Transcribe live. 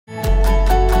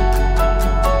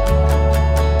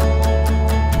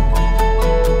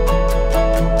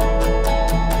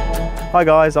Hi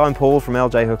guys, I'm Paul from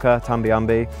LJ Hooker,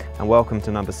 Tumby and welcome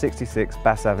to number 66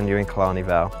 Bass Avenue in Killarney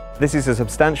Vale. This is a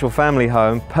substantial family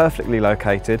home, perfectly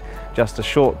located, just a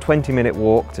short 20-minute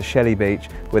walk to Shelley Beach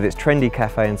with its trendy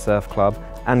cafe and surf club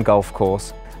and golf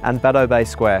course, and Baddow Bay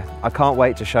Square. I can't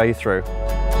wait to show you through.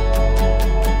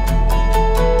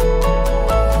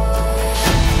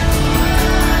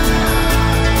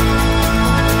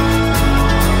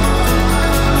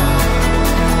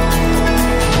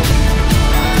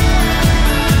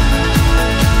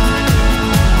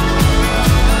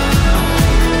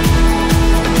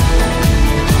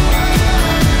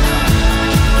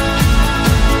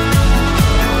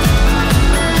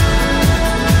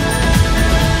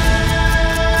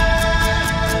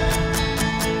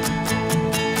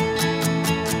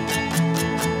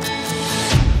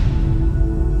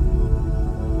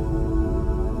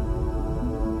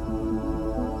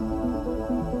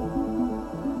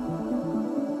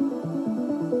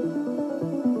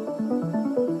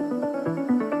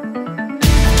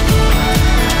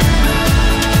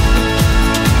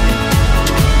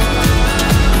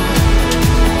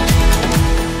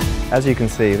 As you can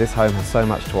see, this home has so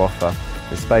much to offer,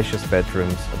 with spacious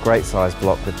bedrooms, a great sized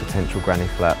block with potential granny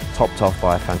flat, topped off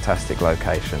by a fantastic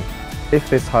location. If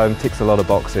this home ticks a lot of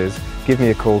boxes, give me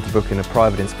a call to book in a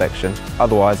private inspection.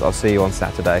 Otherwise, I'll see you on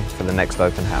Saturday for the next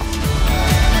open house.